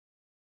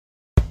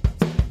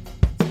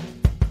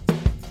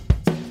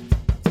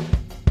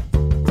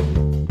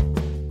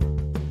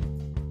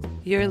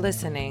You're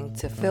listening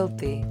to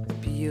Filthy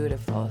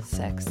Beautiful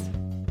Sex.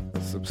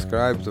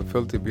 Subscribe to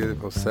Filthy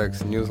Beautiful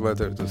Sex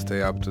newsletter to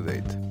stay up to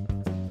date.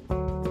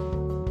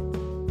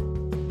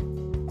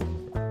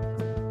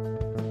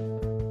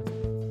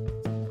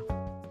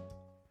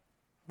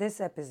 This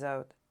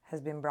episode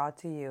has been brought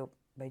to you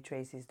by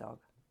Tracy's dog.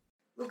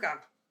 Luca,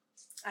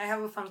 I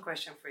have a fun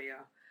question for you.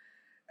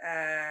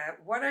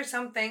 What are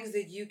some things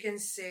that you can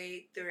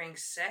say during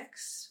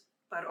sex,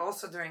 but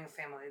also during a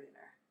family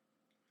dinner?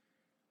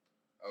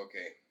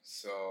 Okay,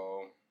 so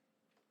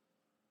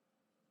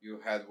you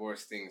had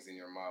worse things in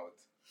your mouth.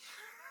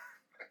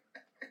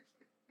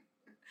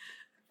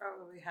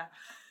 Probably have.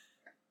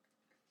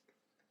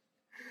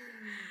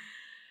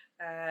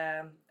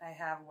 I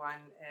have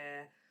one.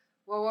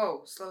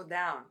 Whoa, slow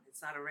down.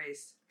 It's not a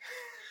race.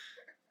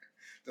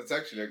 That's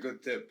actually a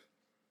good tip.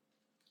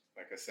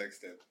 Like a sex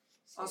tip.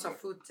 Also,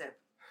 food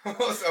tip.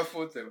 Also a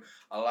food tip.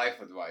 A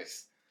life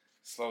advice.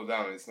 Slow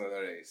down, it's not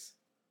a race.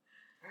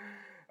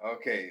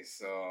 Okay,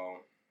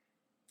 so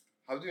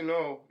how do you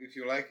know if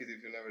you like it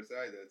if you never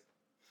tried it?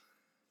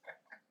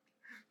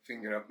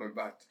 Finger up my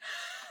butt.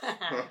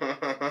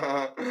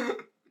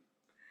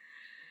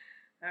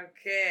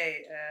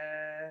 Okay.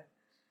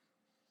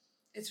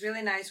 It's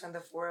really nice when the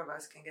four of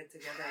us can get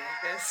together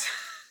like this.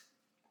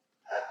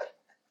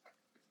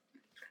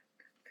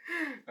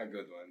 A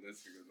good one.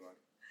 That's a good one.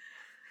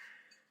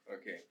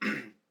 Okay.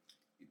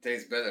 It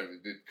tastes better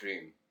with whipped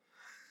cream.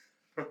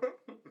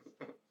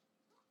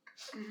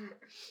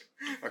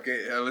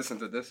 Okay, listen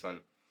to this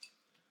one.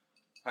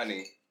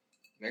 Honey,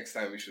 next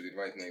time we should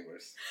invite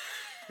neighbors.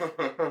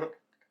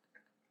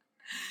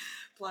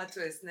 Plot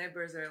twist,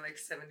 neighbors are like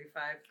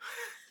 75.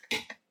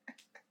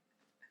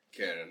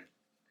 Karen.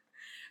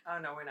 Oh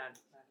no, we're not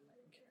inviting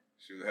Karen.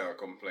 She would have a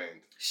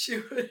complaint. She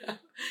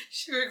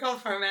would call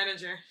for a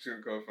manager. She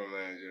would call for a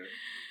manager.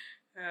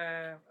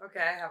 Okay,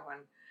 I have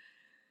one.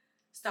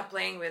 Stop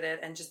playing with it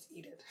and just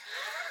eat it.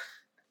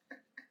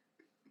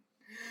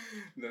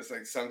 That's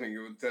like something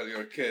you would tell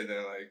your kid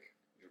and like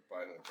your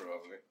partner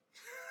probably.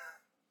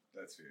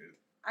 That's weird.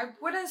 I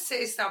wouldn't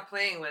say stop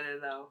playing with it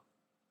though.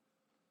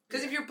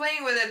 Because if you're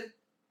playing with it,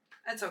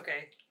 that's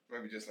okay.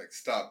 Maybe just like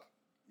stop.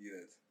 Eat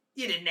it.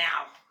 Eat it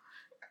now.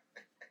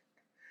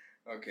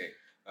 Okay.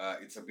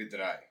 It's a bit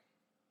dry.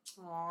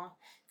 Aww.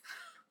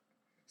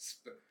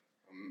 Spit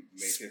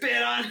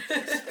on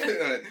it.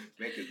 Spit on it.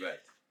 Make it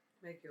wet.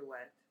 Make it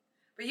wet.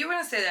 But you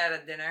wouldn't say that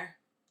at dinner.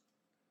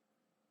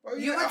 Well,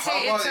 You would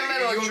say it's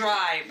a little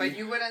dry, but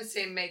you wouldn't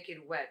say make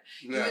it wet.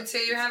 No. You would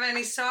say you have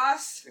any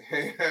sauce?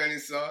 You have any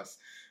sauce?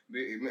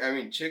 I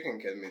mean, chicken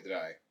can be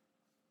dry.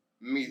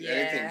 Meat,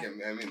 anything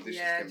can be, dishes can be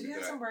dry. Do you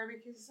have some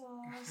barbecue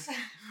sauce?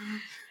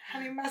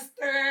 Honey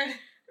mustard?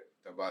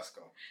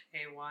 Tabasco.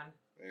 A1.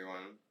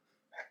 A1.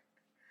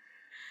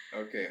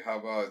 Okay, how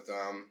about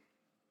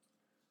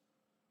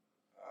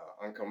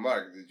Uncle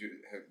Mark? Did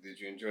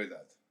you enjoy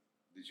that?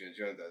 Did you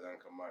enjoy that,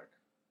 Uncle Mark?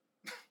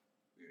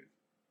 Weird.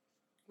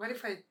 What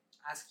if I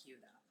ask you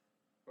that?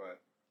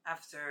 What?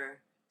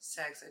 After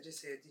sex, I just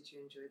say, "Did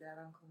you enjoy that,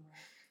 Uncle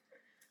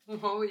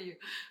Mark?" What would you?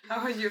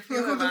 How would you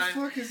feel about it?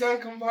 Who the fuck is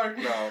Uncle Mark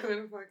now?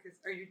 Who the fuck is?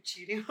 Are you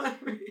cheating on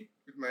me?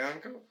 With my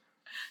uncle?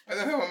 I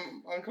don't have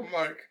Uncle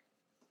Mark.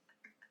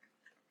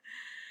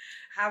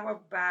 How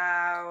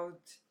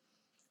about?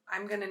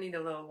 I'm gonna need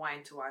a little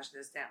wine to wash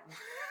this down.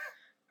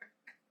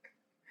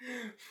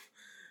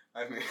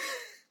 I mean,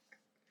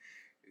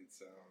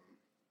 it's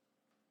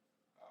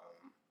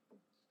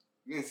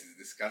means it's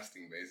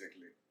disgusting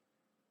basically,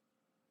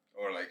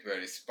 or like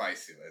very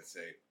spicy, let's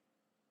say.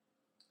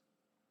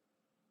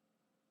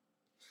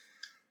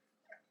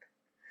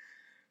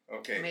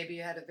 Okay. Maybe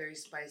you had a very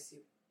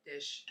spicy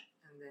dish,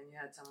 and then you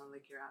had someone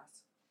lick your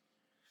ass.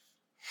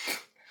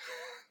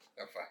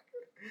 Oh, fuck.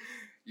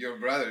 Your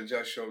brother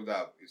just showed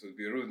up. It would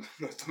be rude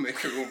not to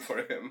make room for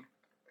him.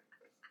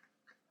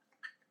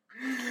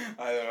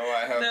 I don't know.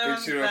 I have a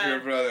picture of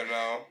your brother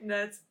now.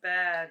 That's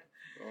bad.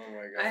 Oh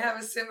my god. I have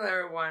a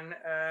similar one.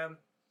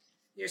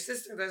 Your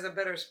sister does a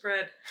better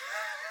spread.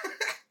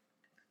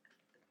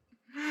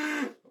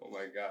 Oh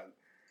my god.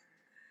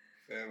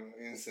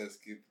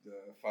 Incest keep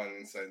the fun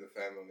inside the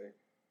family.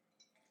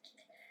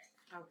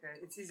 Okay,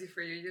 it's easy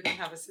for you. You don't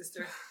have a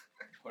sister.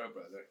 Or a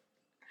brother.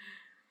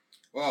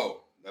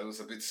 Wow, that was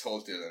a bit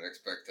saltier than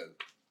expected.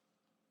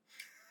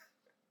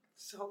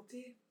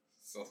 Salty?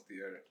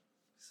 Saltier.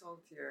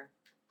 Saltier.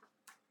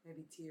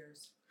 Maybe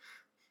tears.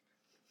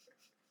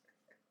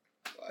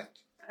 What?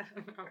 I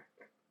don't know.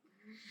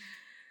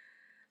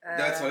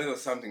 That's a little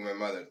something my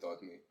mother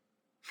taught me.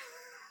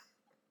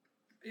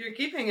 You're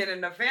keeping it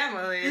in the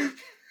family.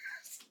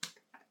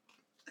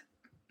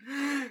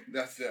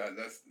 That's yeah.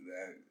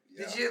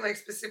 Did you like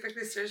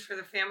specifically search for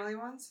the family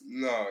ones?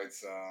 No,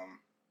 it's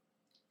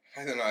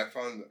I don't know. I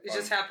found it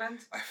just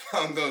happened. I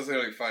found those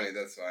really funny.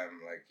 That's why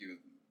I'm like you.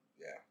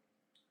 Yeah,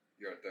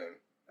 your turn.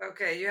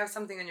 Okay, you have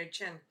something on your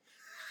chin.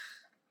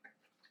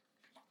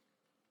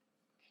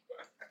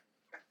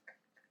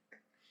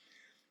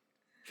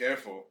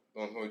 Careful!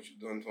 Don't want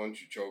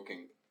you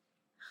choking.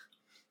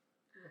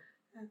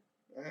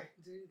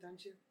 Do you?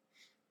 Don't you?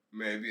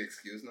 Maybe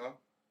excuse now?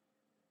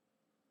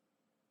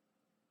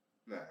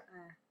 Nah.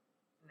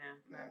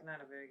 No,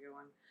 not a very good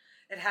one.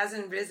 It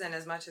hasn't risen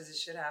as much as it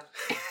should have.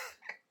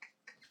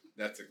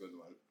 That's a good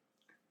one.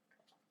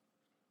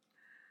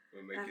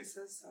 We'll make I'm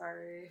so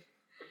sorry.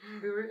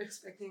 We were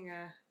expecting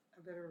a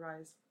better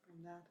rise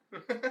from that.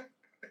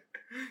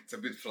 It's a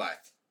bit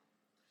flat.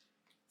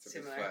 It's a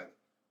Similar. bit flat.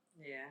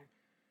 Yeah.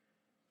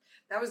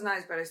 That was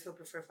nice, but I still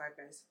prefer Five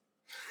Guys.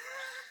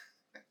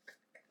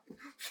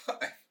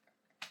 5.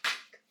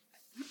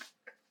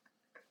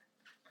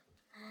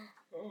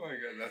 Oh my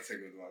god, that's a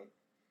good one.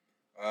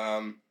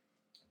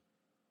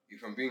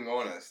 If I'm being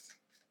honest,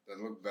 that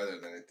looked better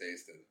than it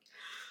tasted.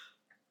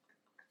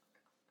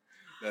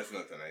 That's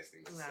not a nice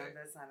thing to say. No,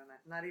 that's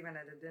not even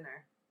at a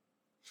dinner.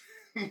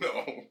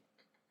 No.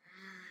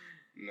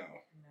 No.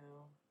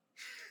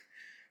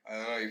 I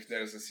don't know if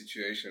there's a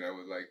situation I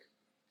would like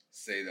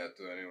say that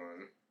to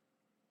anyone.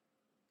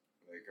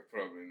 Like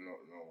probably no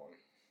one.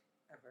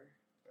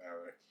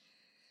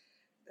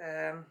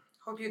 Ever.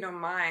 Hope you don't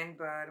mind,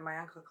 but my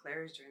Uncle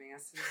Claire is joining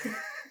us today.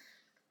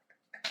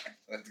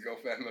 Let's go,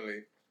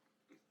 family.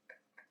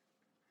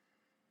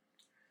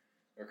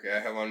 Okay, I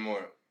have one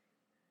more.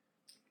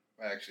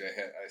 Actually,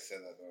 I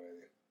said that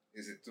already.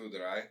 Is it too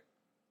dry?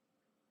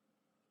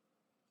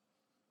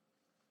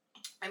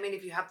 I mean,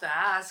 if you have to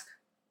ask.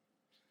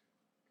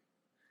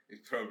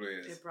 It probably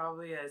is. It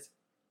probably is.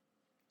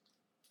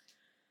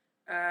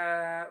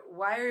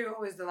 Why are you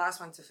always the last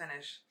one to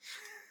finish?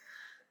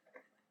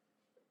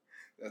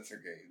 That's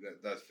okay.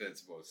 That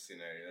fits both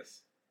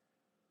scenarios.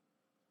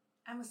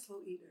 I'm a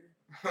slow eater.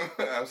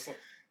 I'm a slow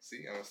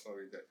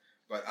eater.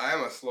 But I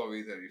am a slow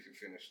eater if you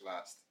finish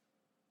last.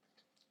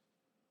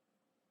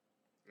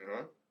 You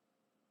know?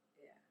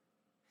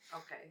 Yeah.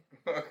 Okay.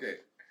 Okay.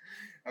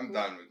 I'm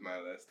done with my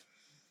list.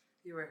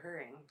 You were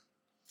hurrying.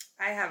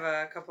 I have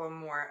a couple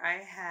more.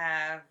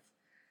 I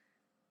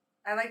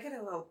like it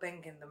a little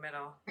pink in the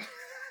middle.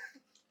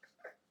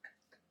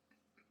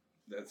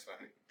 That's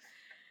funny.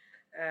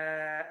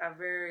 A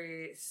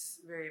very,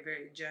 very,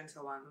 very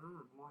gentle one.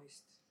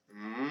 Moist.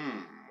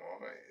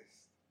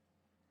 Moist.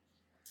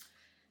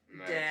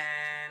 Nice.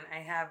 Then I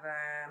have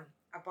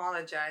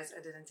apologize.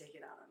 I didn't take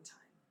it out on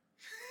time.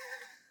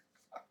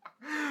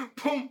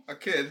 Boom! A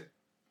kid.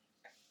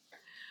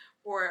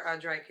 Or a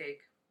dry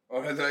cake.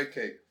 Or a dry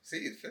cake. See,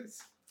 it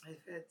fits.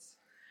 It fits.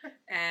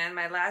 And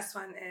my last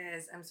one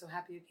is I'm so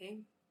happy you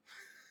came.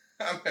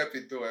 I'm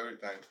happy too every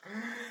time.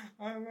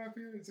 I'm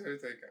happy every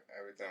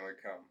time I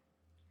come.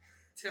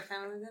 To a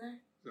family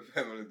dinner? To a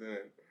family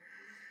dinner.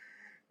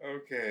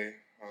 Okay.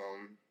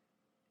 Oh,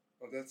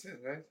 that's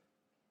it, right?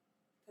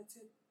 That's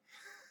it.